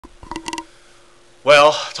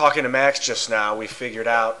Well, talking to Max just now, we figured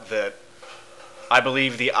out that I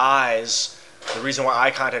believe the eyes, the reason why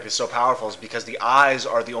eye contact is so powerful is because the eyes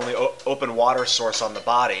are the only open water source on the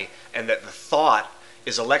body, and that the thought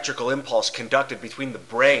is electrical impulse conducted between the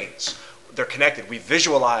brains. They're connected. We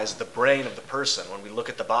visualize the brain of the person when we look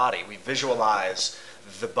at the body. We visualize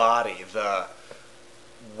the body,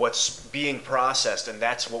 what's being processed, and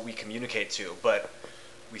that's what we communicate to. But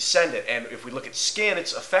we send it, and if we look at skin,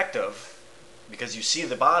 it's effective because you see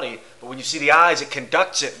the body, but when you see the eyes, it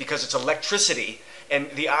conducts it because it's electricity, and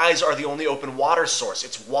the eyes are the only open water source.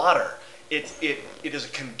 It's water. It is a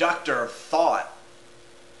conductor of thought.